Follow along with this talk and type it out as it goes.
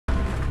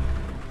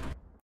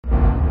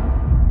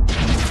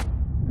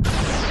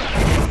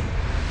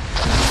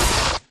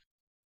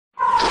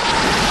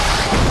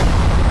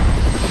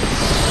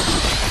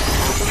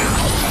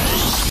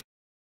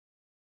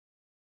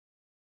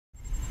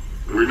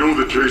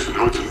Jason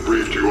Hudson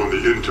briefed you on the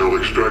intel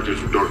extracted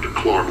from Dr.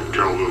 Clark at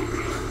Kowloon.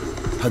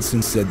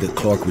 Hudson said that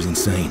Clark was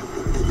insane.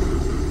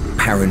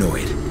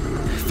 Paranoid.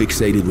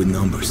 Fixated with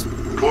numbers.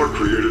 Clark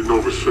created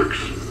Nova 6,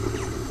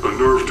 a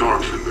nerve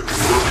toxin that can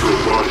rupture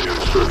a body in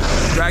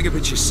seconds.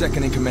 Dragovich is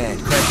second in command.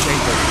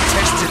 Kravchenko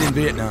tested in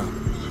Vietnam.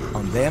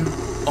 On them?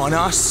 On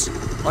us?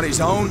 On his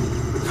own?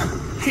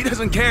 He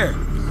doesn't care.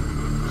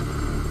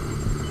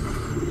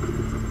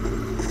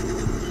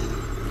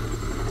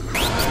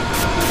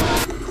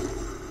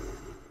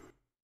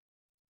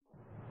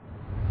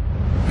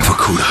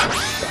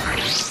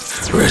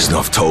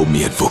 Reznov told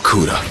me at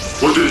Vorkuta.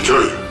 What did he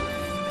tell you?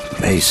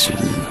 Mason,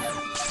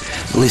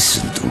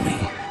 listen to me.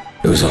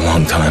 It was a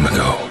long time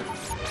ago.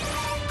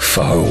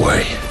 Far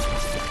away.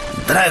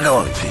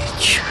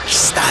 Dragovich,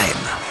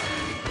 Steiner,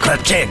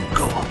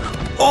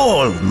 Kravchenko,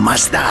 all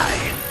must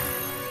die.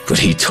 But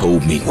he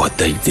told me what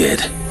they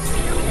did.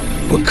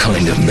 What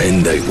kind of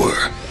men they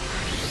were.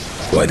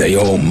 Why they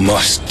all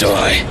must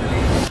die.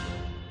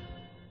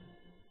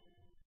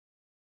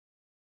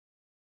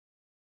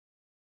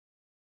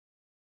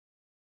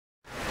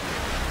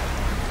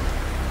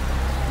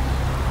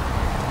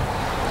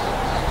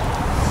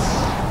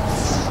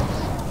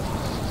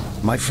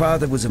 My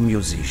father was a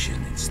musician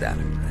in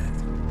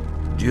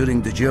Stalingrad.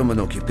 During the German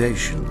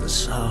occupation, the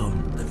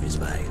sound of his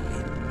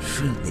violin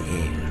filled the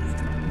air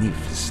with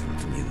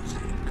magnificent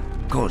music.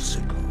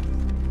 Korsakov,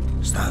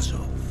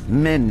 Stasov,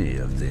 many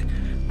of the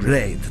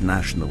great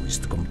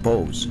nationalist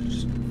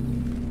composers.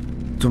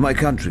 To my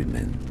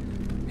countrymen,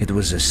 it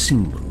was a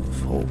symbol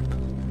of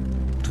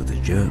hope. To the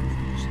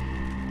Germans,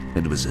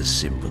 it was a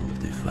symbol of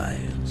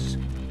defiance.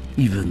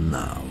 Even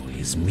now,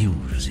 his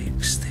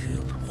music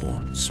still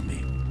haunts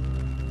me.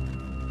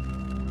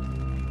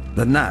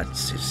 The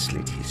Nazis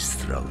slit his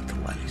throat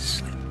while he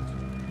slept.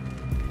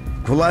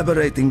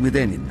 Collaborating with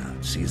any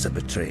Nazi is a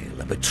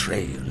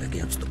betrayal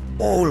against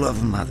all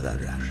of Mother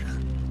Russia.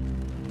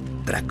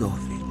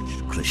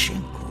 Dragovich,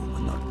 Kravchenko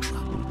were not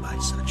troubled by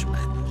such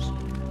matters.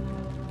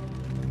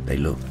 They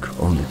look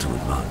only to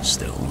advance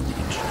their own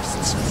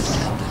interests and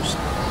agendas.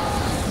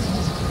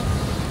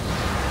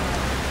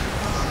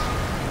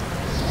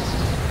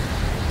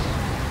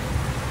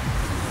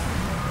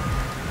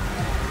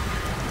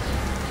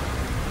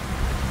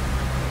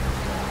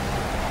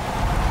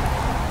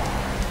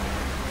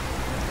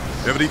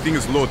 Everything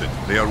is loaded.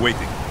 They are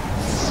waiting.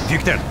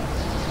 Victor,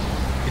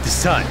 it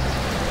is time.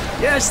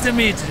 Yes,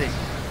 Dmitri.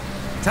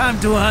 Time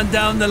to hunt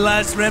down the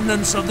last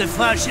remnants of the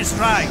fascist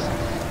Reich.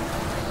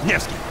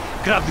 Nevsky,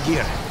 grab the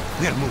gear.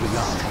 We're moving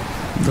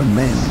out. The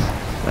men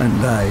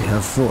and I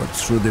have fought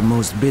through the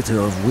most bitter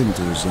of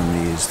winters on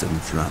the Eastern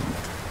Front.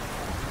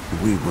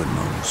 We were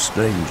no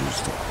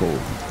strangers to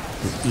home,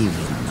 but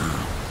even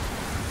now,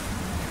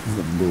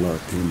 the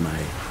blood in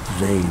my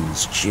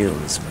veins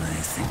chills when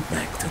I think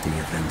back to the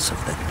events of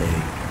that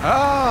day.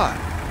 Ah!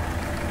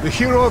 The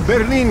hero of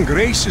Berlin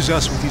graces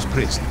us with his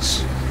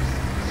presence.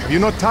 Are you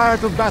not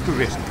tired of battle,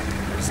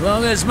 Reznov? As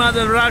long as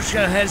Mother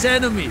Russia has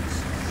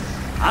enemies,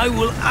 I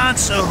will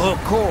answer her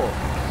call.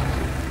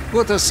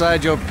 Put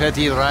aside your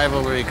petty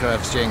rivalry,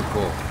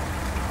 Kravchenko.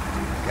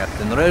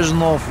 Captain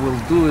Reznov will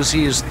do as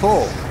he is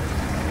told.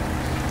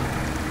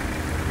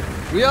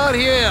 We are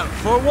here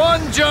for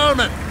one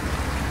German,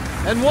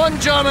 and one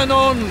German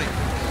only.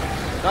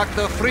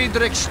 Dr.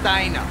 Friedrich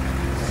Steiner.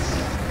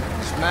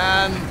 This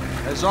man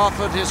has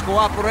offered his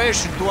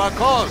cooperation to our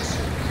cause.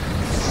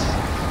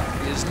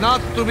 He is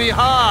not to be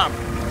harmed.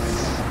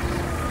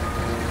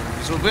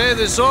 Disobey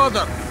this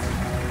order,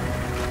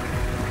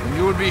 and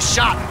you will be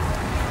shot.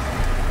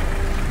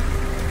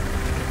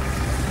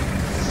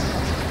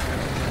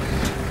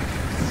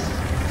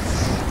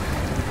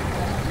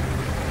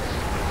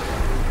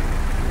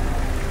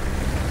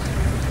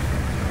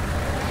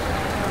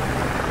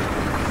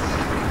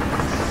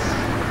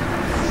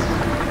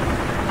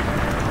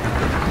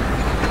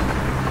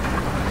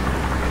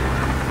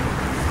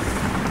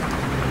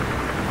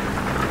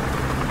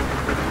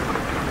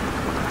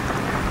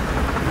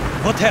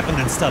 What happened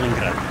in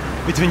Stalingrad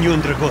between you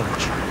and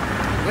Dragovich?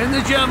 When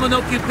the German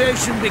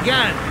occupation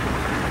began,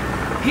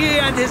 he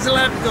and his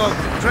lapdog,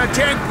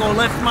 Kravchenko,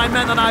 left my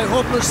men and I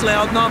hopelessly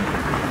outnumbered.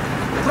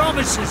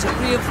 Promises of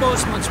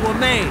reinforcements were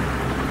made,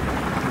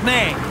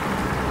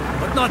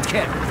 but not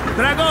kept.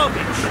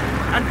 Dragovich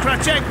and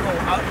Kravchenko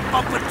are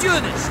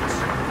opportunists,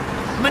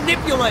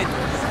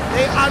 manipulators.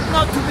 They are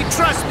not to be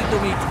trusted,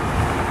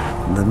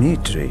 Dmitri.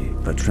 Dmitri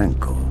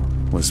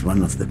Petrenko was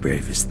one of the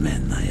bravest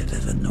men I have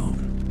ever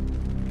known.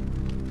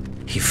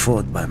 He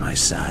fought by my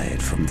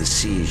side from the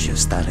siege of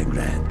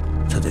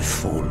Stalingrad to the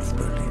fall of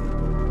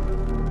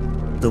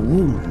Berlin. The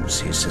wounds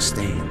he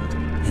sustained,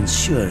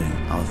 ensuring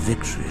our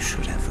victory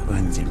should have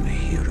earned him a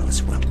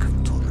hero's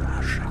welcome to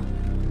Russia.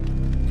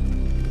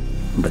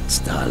 But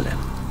Stalin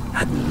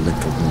had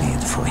little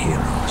need for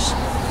heroes.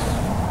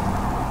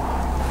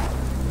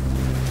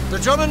 The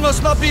German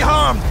must not be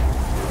harmed.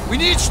 We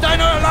need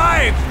Steiner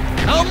alive.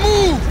 Now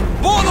move,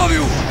 both of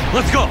you.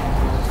 Let's go.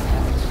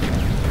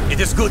 It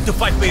is good to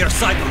fight by your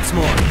side once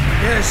more.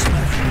 Yes,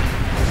 my friend.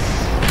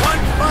 One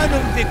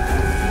final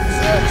victory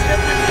serves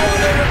every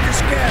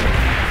again!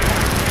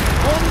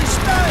 Only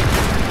stand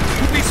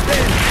to be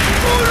spared!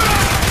 Hoorah!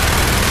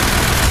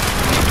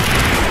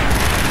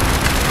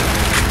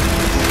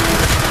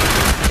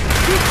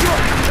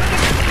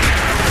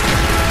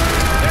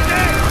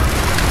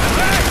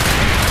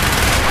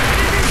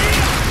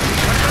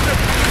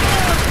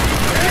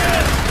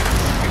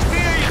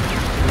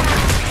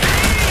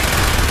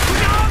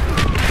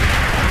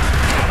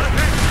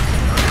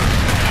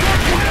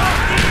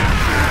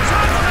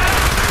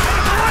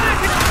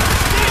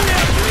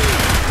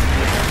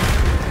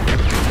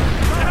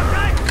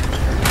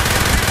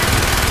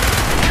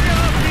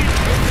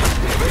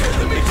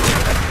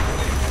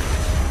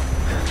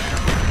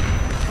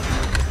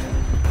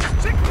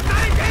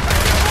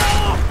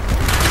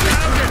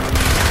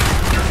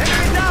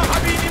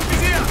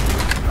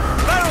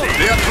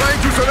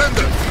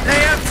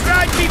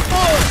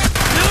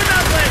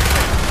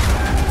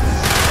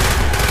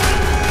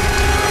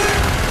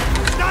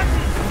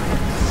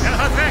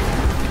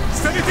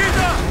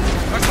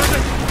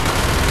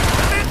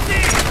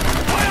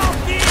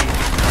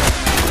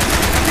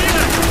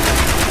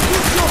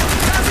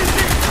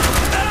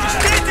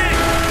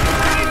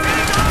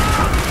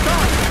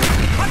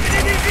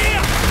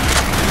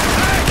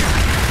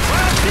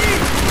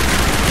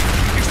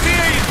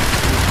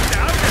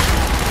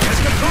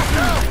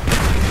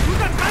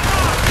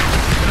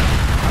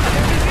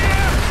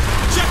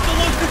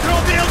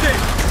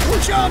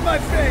 On my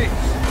face!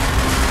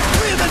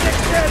 Clear the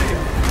next area!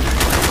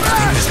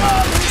 Crash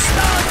all who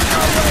stand in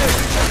our way!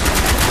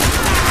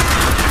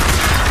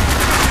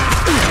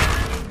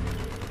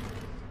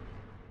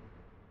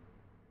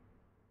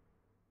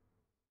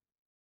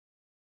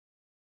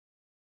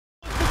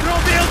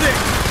 Control building!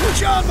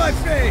 Push on my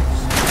face!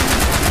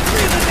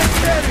 Clear the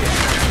next area!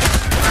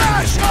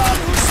 Crash all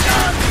who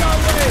stand in our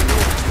way!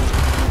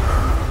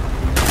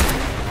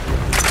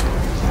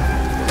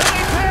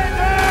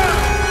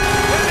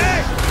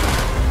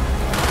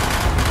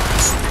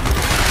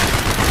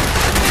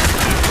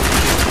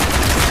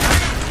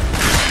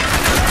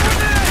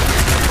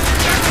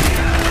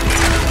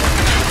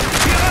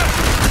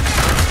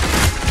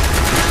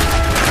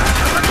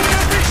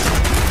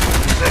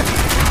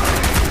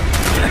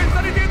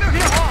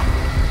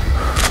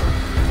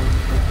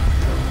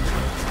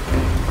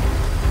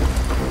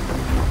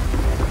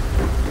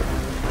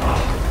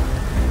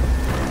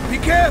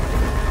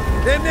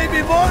 There may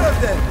be more of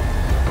them!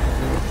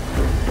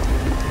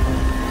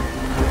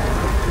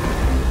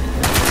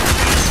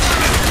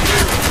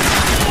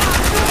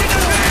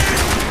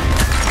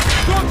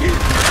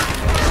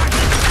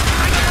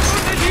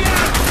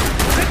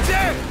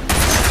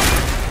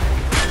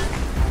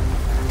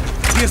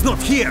 He is not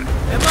here!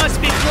 It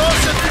must be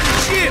closer to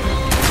the ship!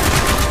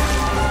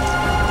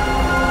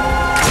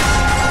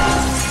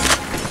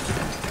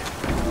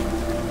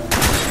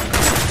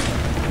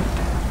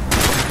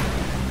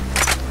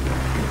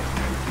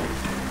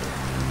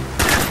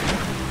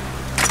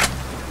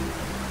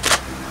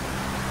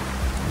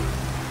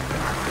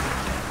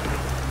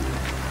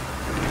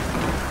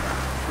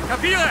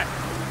 Capire!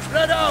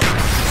 Spread out!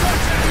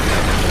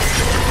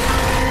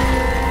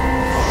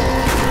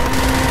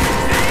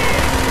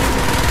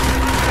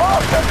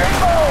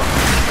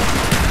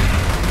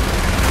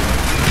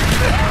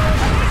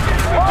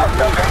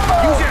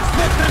 Use your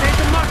smoke grenade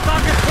to mark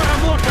targets for our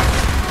mortars!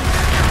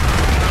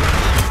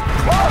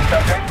 Firing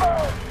mortar!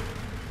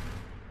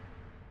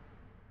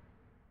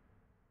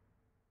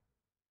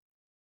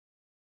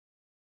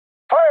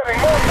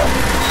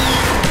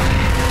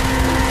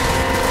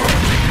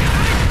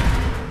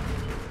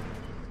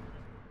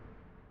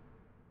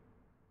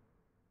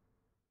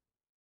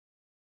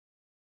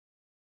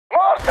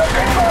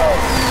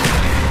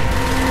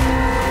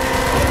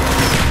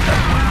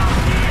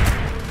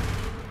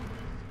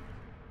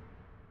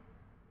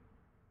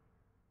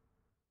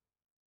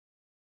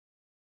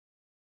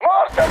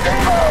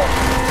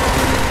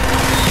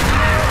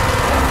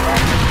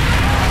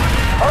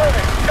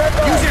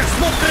 Use your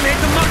smoke grenade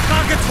to mark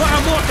targets for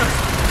our mortars!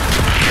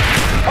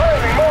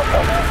 Firing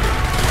mortar!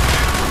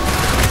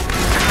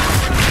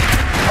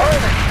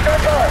 Firing!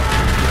 Stand by!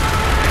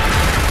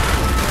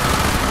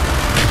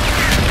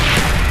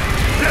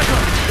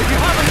 Trevor, if you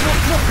have enough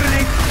smoke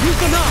grenades, use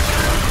them now!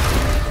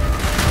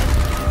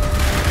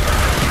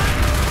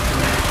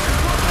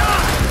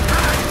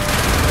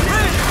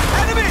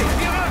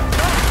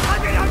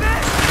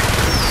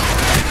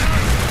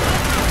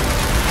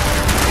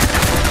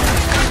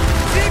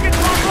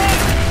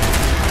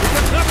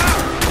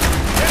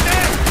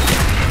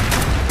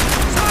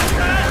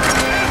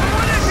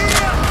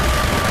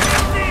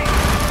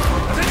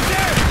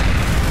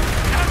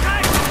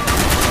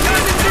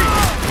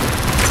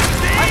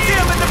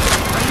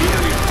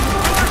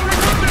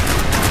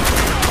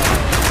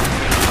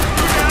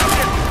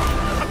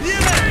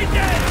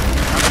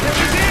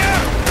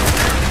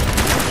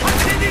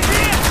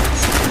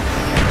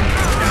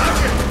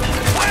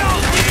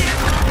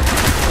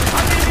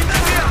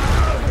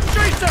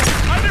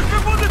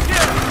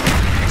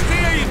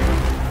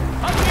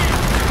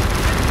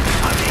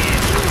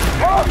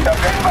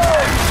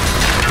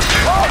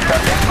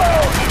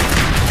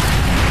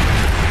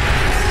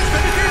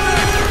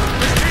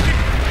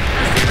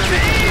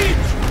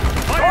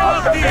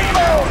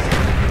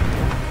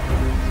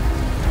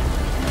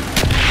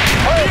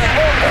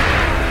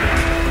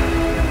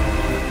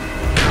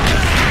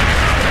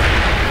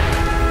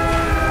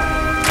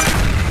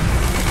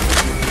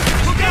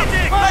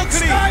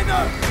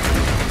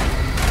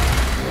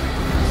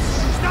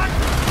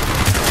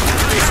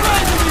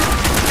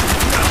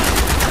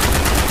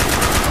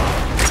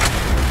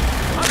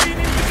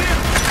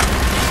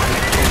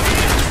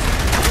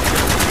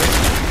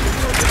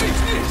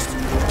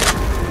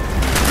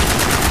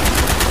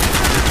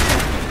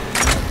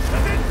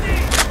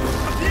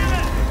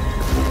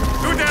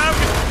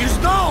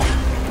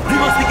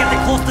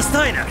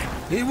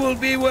 will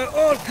be where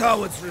all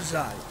cowards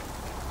reside.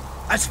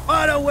 As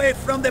far away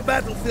from the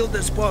battlefield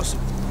as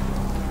possible.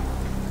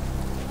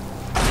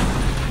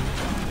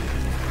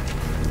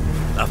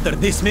 After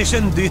this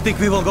mission, do you think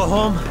we will go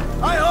home?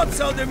 I hope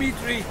so,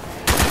 Dmitri.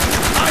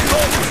 I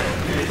hope so.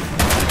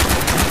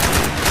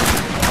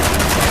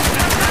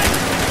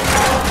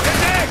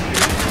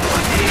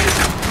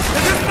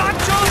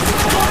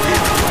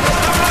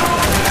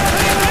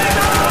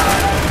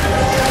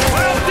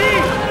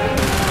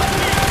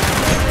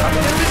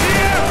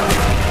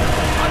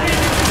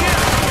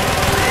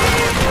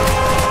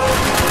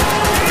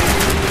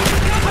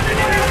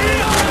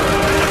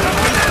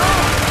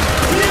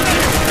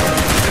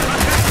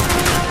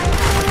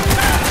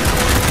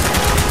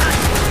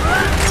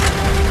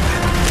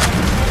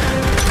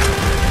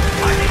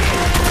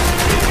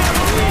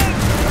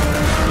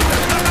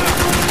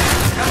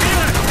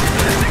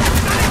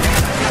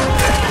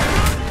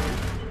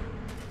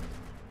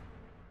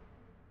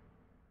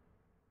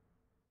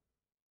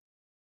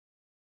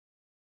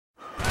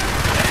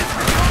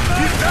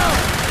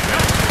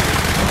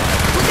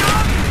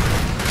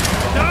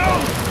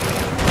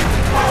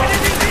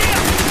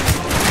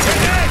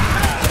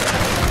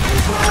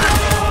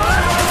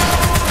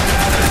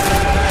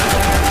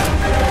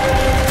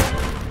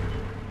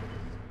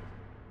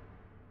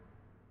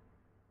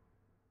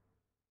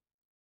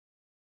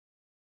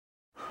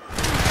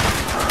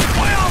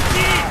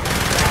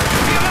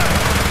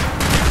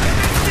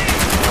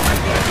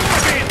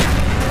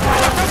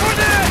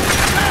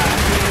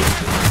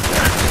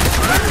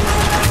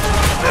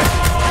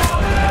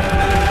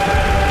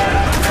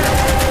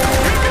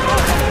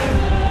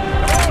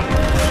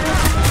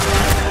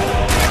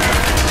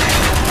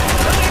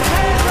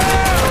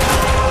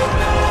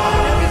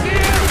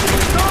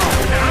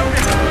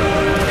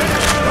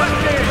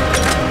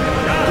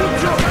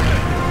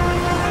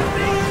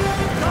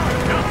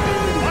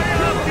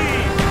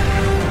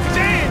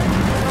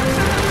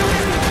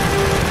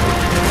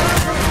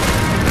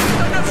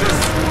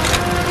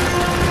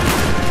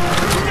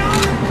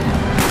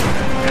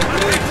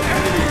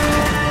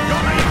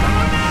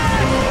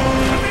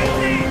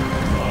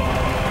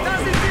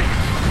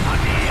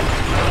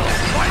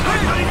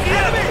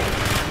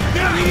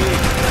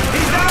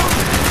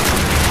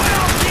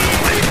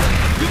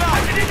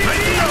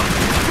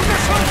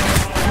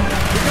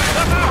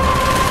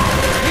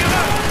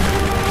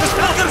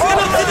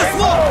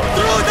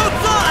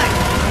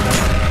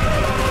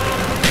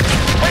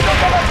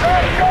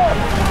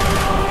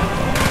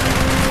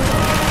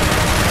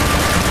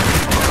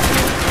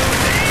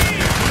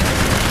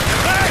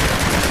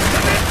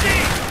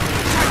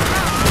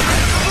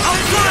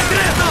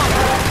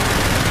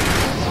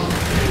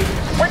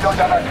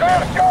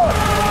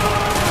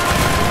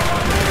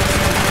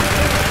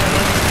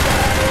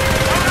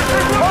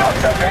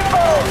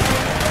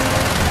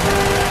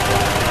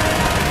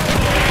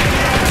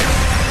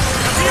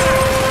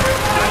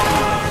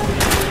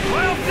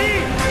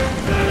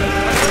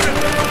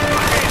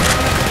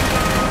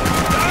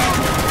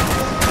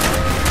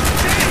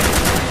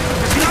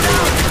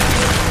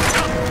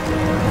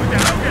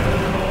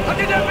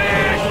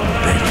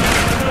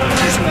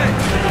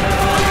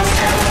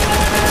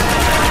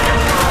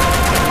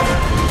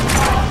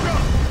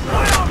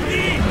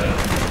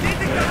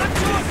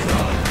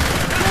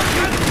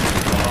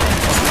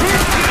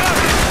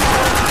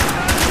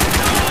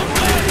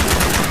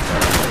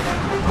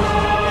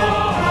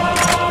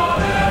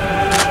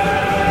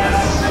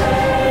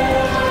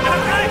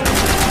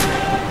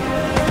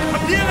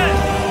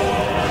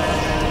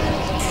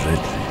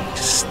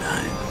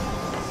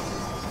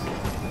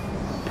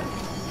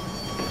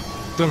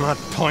 Do not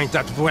point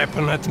that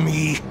weapon at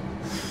me,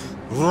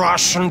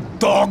 Russian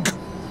dog!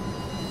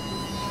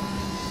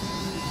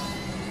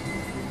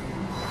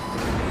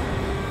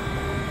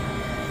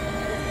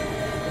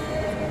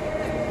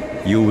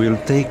 You will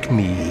take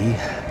me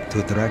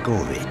to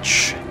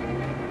Dragovich.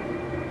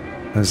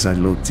 As I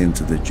looked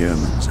into the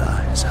German's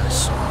eyes, I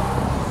saw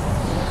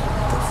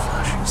the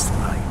fascist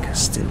Reich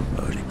still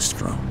burning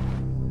strong.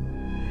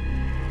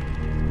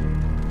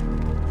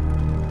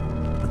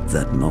 At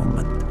that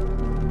moment,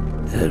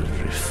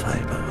 every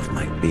fiber of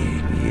my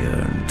being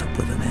yearned to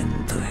put an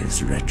end to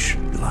his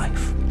wretched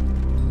life.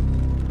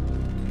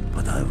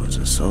 But I was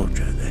a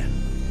soldier then.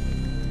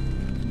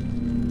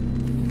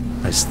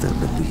 I still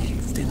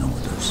believed in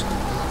orders.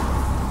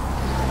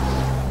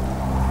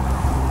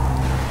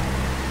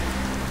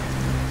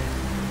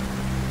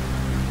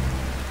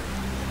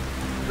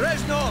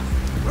 Reznov,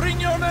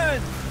 bring your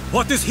men!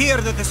 What is here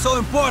that is so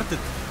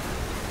important?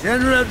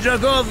 General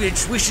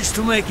Dragovich wishes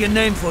to make a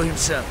name for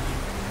himself.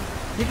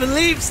 He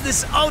believes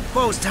this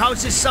outpost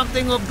houses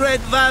something of great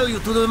value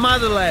to the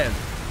motherland.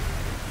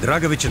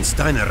 Dragovich and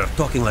Steiner are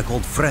talking like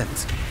old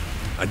friends.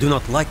 I do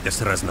not like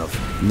this, Reznov.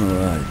 No,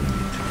 I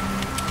don't.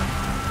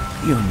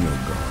 Be on your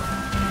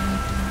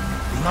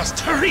guard. We must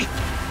hurry!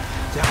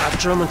 There are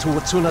Germans who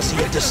would sooner see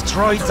it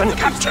destroyed than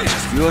captured!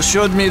 You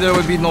assured me there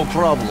would be no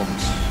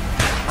problems.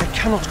 I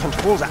cannot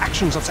control the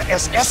actions of the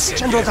SS,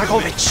 General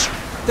Dragovich.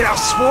 They are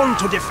sworn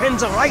to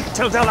defend the Reich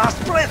till their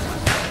last breath.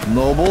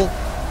 Noble,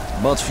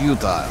 but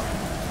futile.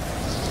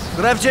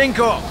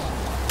 Kravchenko,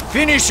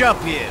 finish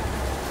up here.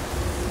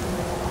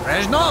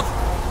 Reznov,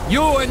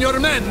 you and your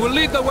men will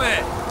lead the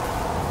way.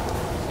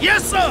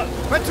 Yes, sir!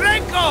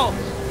 Petrenko!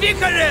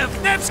 Vikarev,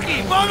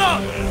 Nevsky, Bono!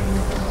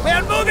 We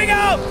are moving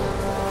out!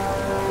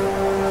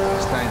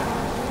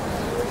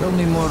 Steiner, tell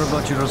me more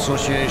about your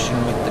association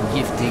with the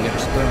Giftiger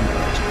Stern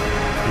project.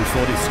 In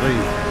 43,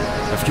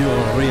 the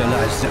Fuhrer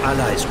realized the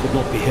Allies could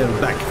not be held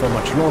back for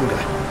much longer.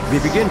 We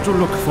began to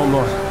look for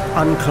more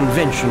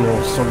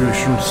unconventional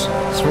solutions.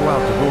 Throughout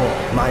the war,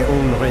 my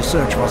own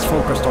research was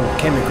focused on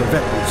chemical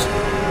weapons.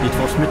 It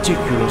was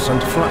meticulous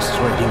and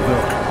frustrating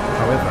work.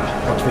 However,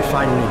 what we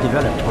finally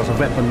developed was a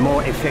weapon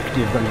more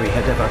effective than we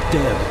had ever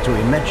dared to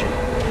imagine.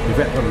 The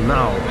weapon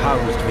now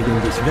housed within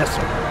this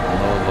vessel.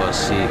 Nova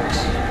 6.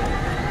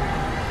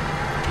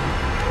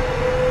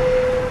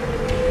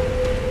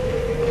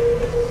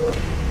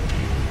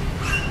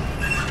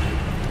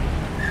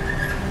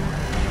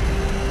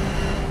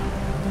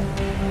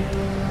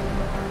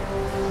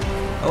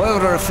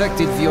 However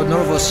effective your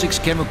Nova 6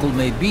 chemical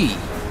may be,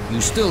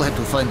 you still had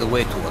to find a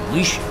way to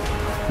unleash it.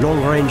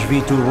 Long-range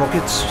V2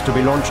 rockets to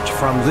be launched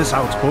from this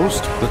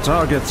outpost. The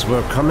targets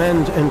were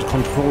command and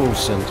control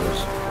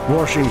centers.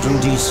 Washington,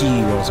 D.C.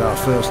 was our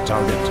first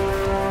target.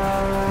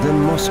 Then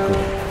Moscow.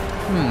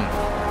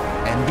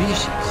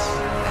 Ambitious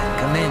and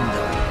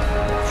commendable,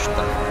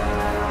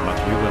 Steiner. But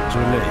we were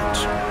too late.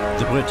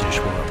 The British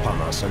were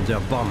upon us and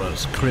their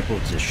bombers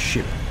crippled the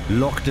ship.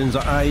 Locked in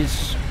the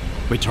ice,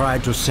 we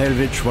tried to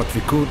salvage what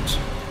we could,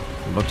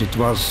 but it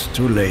was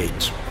too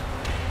late.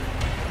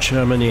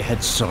 Germany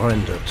had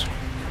surrendered,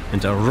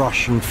 and a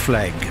Russian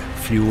flag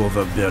flew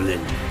over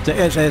Berlin. The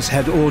SS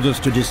had orders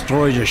to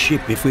destroy the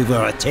ship if we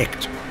were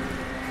attacked.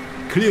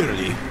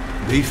 Clearly,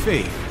 they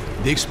failed.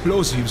 The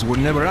explosives were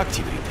never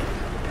activated.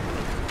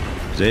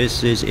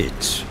 This is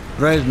it.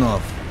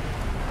 Reznov,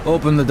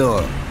 open the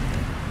door.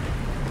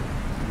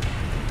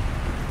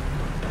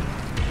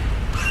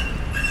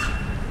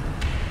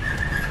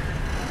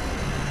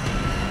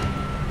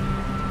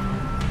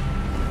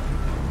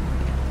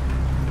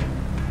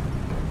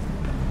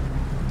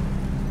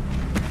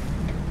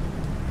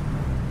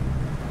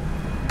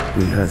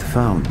 We had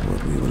found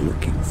what we were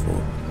looking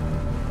for.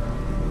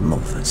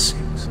 Nova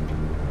 6.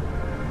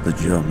 The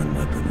German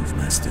weapon of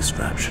mass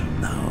destruction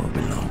now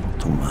belonged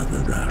to Mother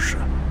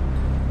Russia.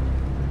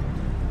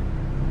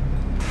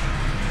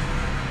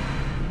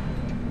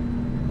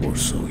 Or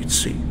so it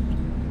seemed.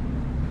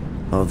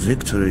 Our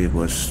victory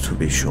was to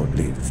be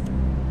short-lived.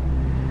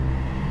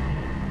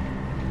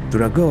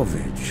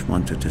 Dragovich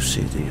wanted to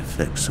see the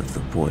effects of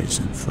the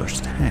poison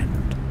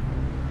firsthand.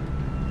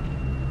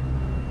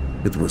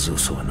 It was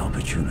also an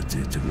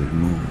opportunity to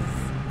remove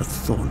a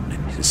thorn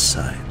in his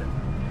side.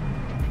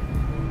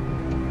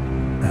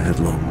 I had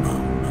long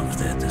known of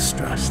their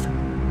distrust.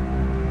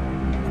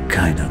 The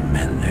kind of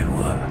men they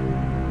were.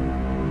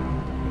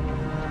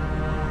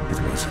 It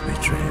was a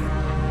betrayal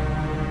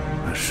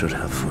I should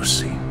have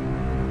foreseen.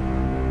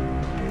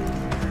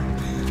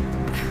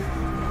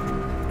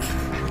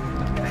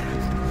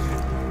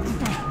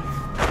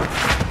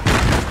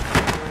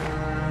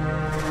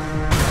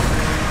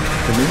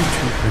 The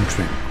military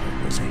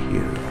Petrenko was a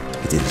hero.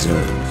 He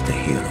deserved a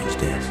hero's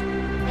death.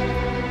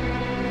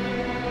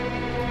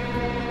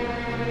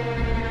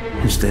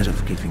 Instead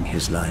of giving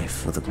his life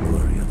for the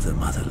glory of the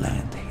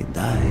motherland, he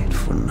died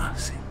for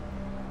nothing.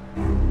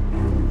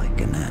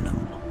 Like an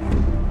animal.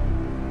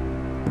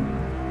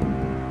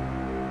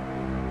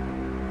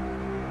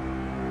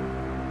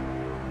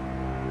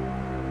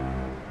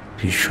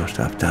 He shot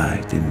up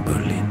died in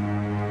Berlin.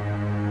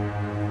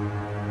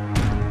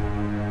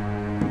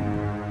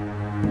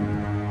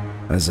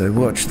 As I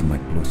watched my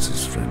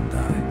closest friend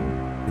die,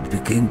 it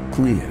became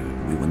clear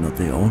we were not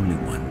the only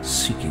ones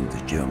seeking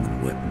the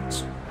German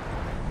weapons.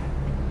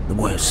 The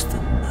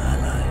Western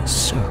Allies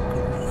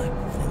circled like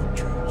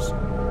vultures.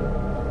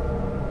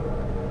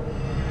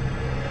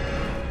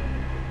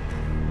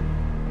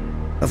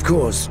 Of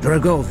course,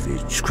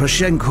 Dragovich,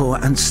 Kravchenko,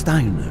 and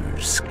Steiner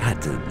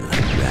scattered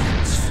like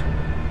rats,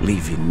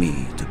 leaving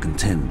me to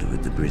contend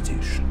with the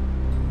British.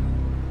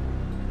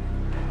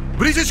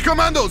 British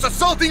commandos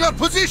assaulting our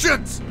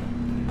positions!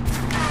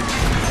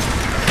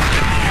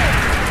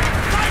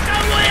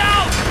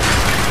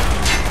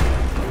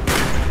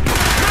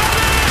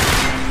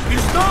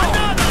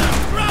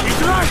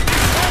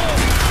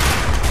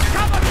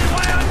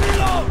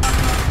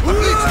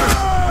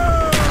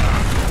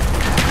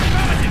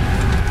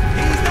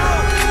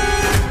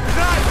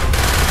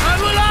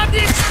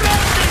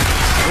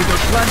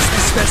 Plunge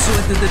this vessel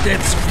into the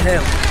depths of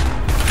hell.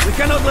 We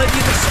cannot let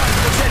either side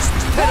possess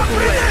this terrible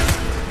land.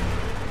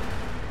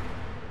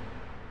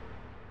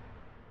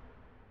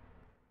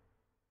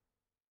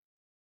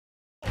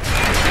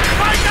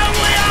 Find our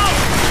way out!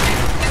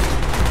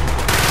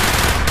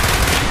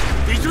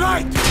 He's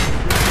right!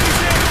 He's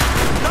in!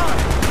 No!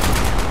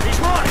 He's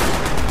right!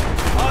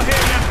 I'll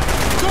hear ya!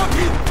 Got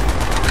him!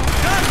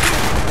 Got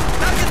him!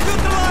 Target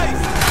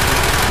neutralized!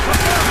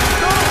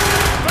 No!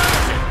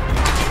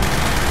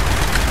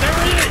 There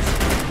he is!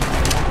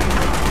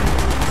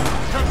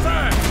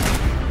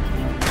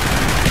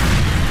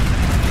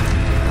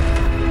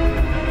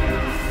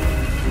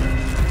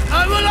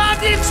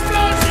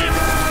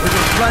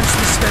 plunge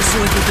this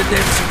vessel into the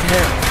depths of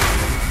hell.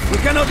 We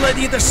cannot let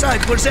either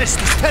side possess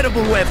this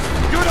terrible weapon.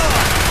 Good on!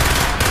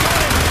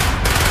 Got him!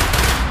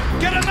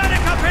 Get a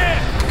medic up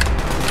here!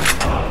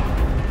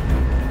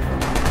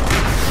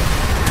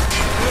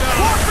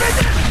 Fort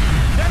British!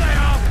 There they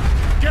are!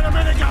 Get a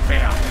medic up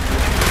here!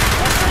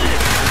 I see you!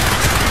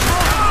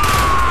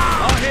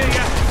 I'll hear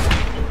you!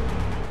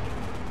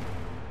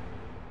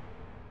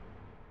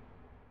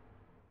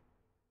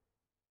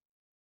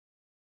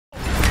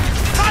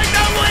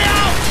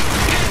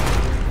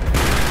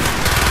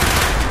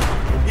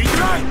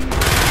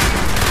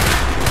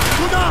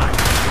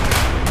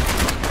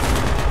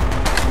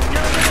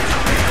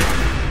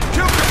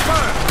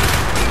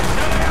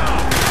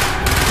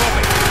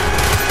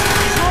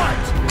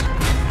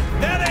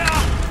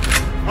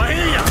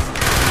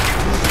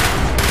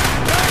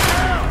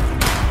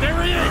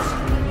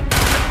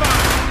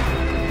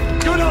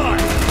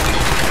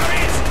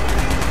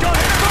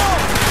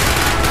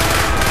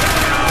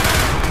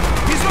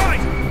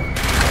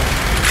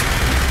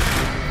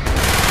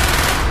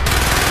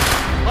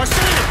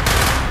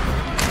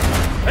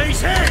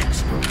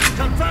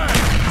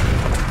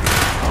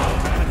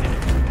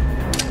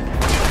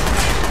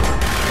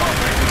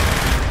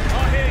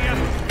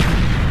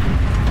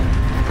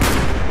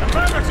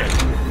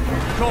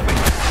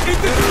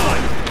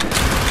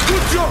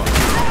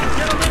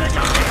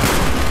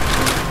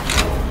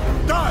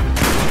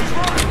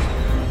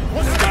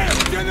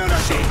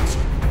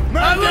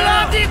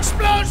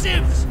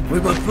 We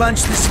will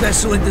plunge this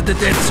vessel into the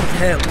depths of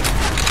hell.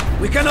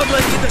 We cannot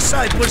let either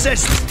side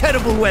possess this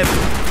terrible weapon.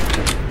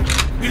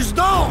 He's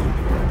down!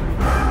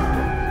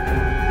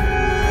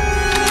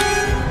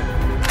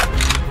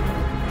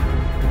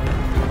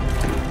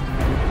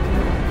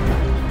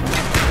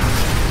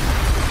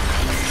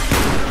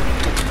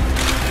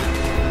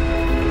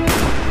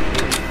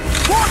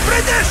 Fort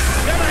British!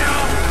 There they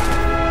are!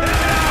 There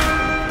they are!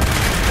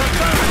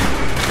 Confirmed!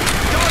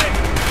 Got him!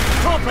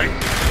 Copy!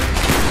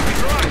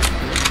 He's right!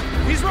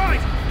 He's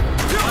right!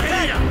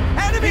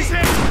 Enemies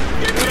hit!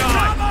 Give me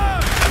cover!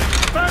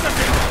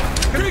 Affirmative!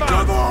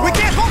 Confirmed! We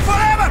can't hold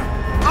forever!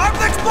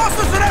 Armed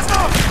explosives and us!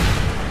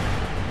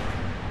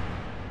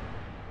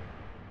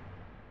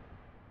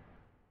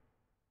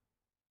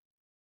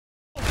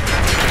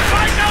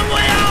 Find our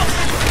way out!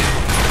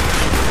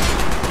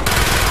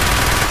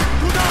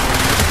 Good on!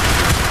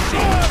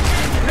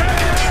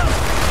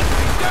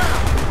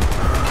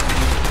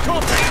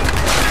 Copy!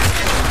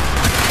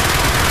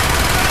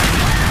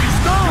 He's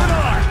down! Good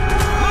on!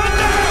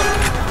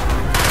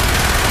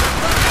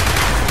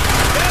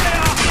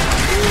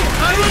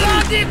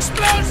 The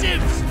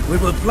explosives! We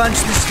will plunge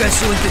this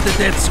vessel into the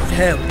depths of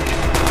hell.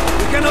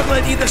 We cannot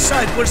let either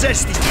side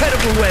possess this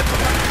terrible weapon.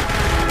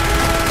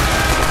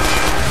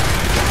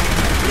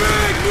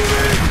 Greg, move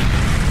in!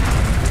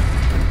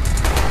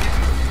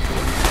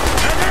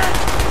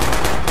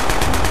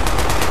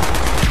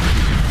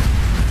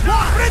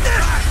 What?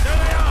 British! There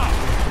they are!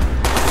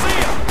 I see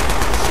ya!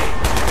 Shit!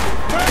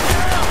 Where's you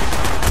out?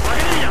 I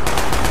hear ya!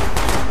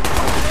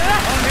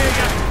 I hear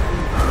ya!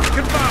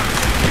 Confirmed!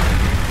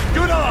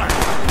 Good eye!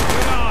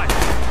 Good eye!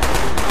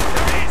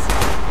 There he is!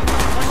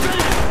 I see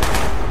him!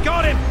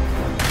 Got him!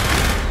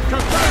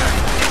 Confirmed!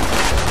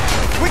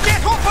 We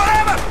can't hold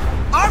forever!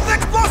 Armed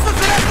explosives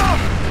in that door!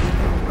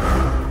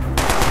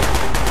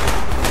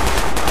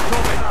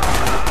 Copy!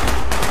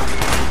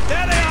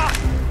 There they are!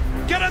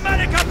 Get a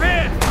medic up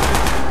here!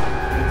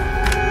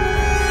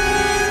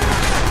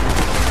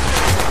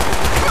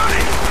 Got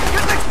it!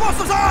 Get the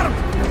explosives armed!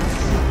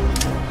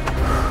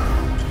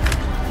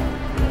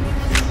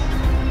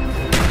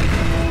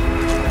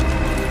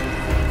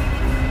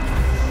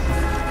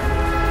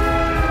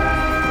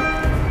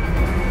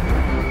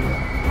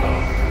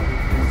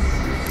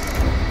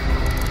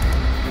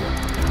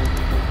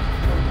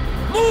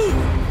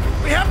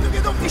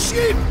 The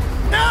ship!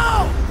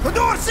 Now! The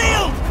door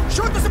sealed!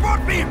 Shoot the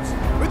support beams!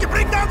 We can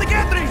bring down the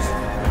gantries!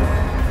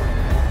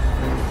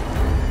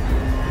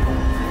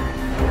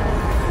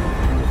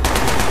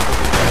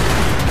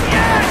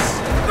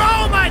 Yes!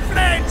 Go, my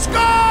friends!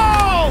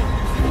 Go!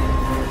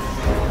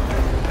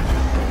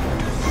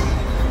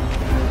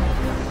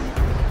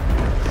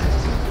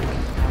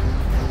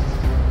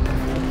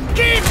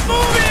 Keep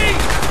moving!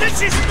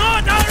 This is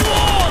not our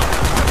war!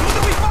 Who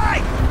do we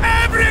fight?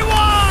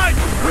 Everyone!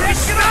 We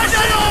stand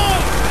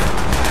alone!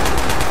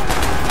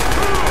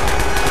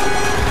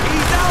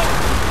 He's out!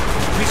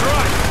 He's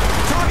right!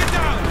 Target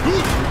down!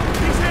 Good!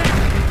 He's in!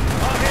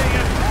 I'll hear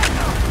you!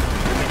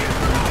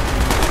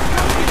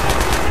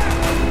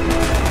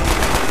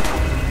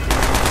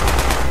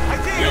 I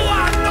see you! You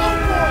are no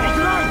more! He's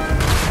right!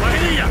 I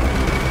hear you!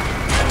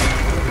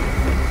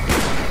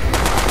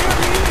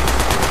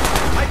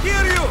 I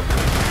hear you!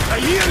 I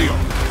hear you!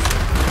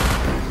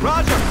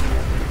 Roger!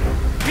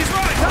 He's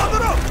right! Down the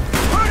road!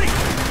 Hurry!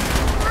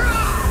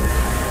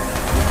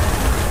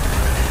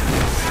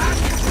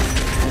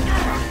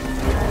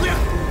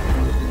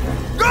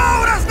 Go,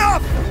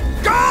 Reznov!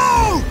 Go!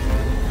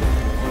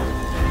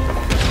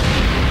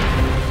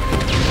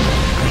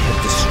 I have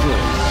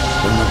destroyed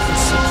the Nova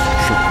 6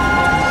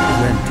 shipment.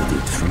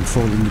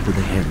 falling into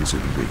the hands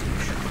of the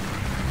British.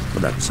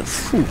 But I was a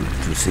fool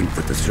to think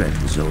that the threat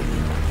was over.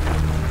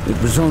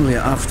 It was only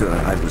after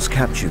I was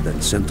captured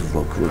and sent to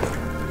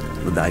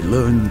Vorkuta that I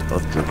learned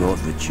of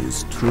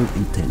Dragovich's true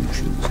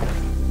intentions.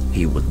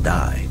 He would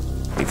die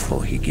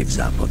before he gives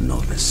up on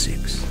Nova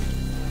 6.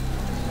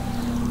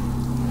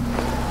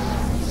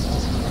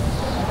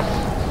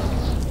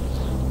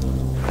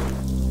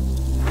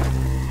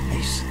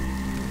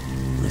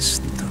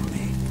 Listen to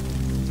me.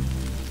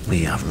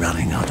 We are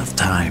running out of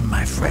time,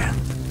 my friend.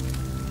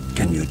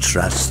 Can you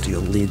trust your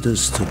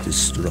leaders to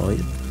destroy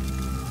it?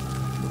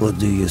 Or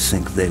do you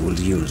think they will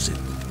use it?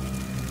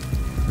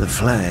 The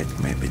flag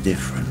may be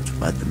different,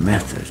 but the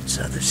methods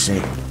are the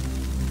same.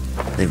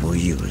 They will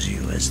use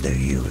you as they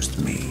used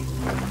me.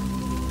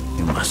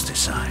 You must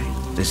decide.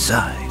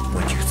 Decide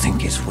what you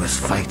think is worth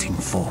fighting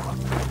for.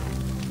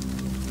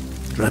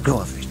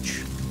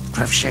 Dragovich,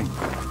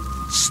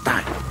 Kravchenko,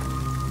 Stein.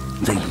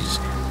 These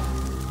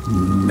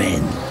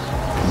men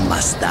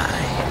must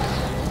die.